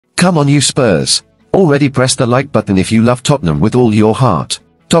Come on you Spurs. Already press the like button if you love Tottenham with all your heart.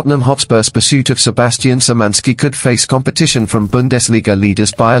 Tottenham Hotspur's pursuit of Sebastian Szymanski could face competition from Bundesliga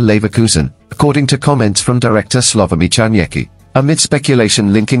leaders Bayer Leverkusen, according to comments from director Sławomir Czarniecki, amid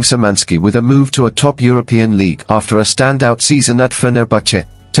speculation linking Szymanski with a move to a top European league after a standout season at Fenerbahce.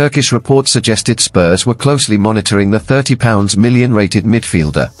 Turkish reports suggested Spurs were closely monitoring the £30 million rated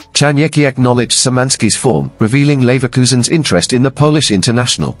midfielder. Czarniecki acknowledged Szymanski's form, revealing Leverkusen's interest in the Polish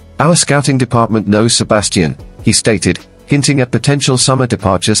international. Our scouting department knows Sebastian, he stated, hinting at potential summer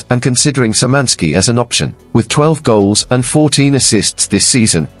departures and considering Szymanski as an option. With 12 goals and 14 assists this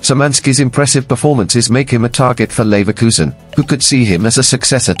season, Szymanski's impressive performances make him a target for Leverkusen, who could see him as a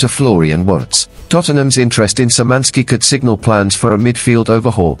successor to Florian Wirtz. Tottenham's interest in Szymanski could signal plans for a midfield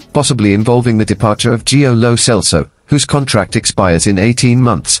overhaul, possibly involving the departure of Gio Lo Celso, whose contract expires in 18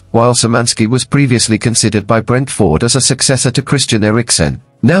 months, while Szymanski was previously considered by Brentford as a successor to Christian Eriksen.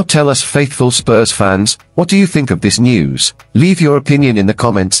 Now tell us faithful Spurs fans, what do you think of this news? Leave your opinion in the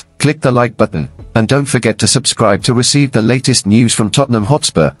comments, click the like button, and don't forget to subscribe to receive the latest news from Tottenham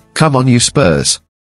Hotspur. Come on you Spurs.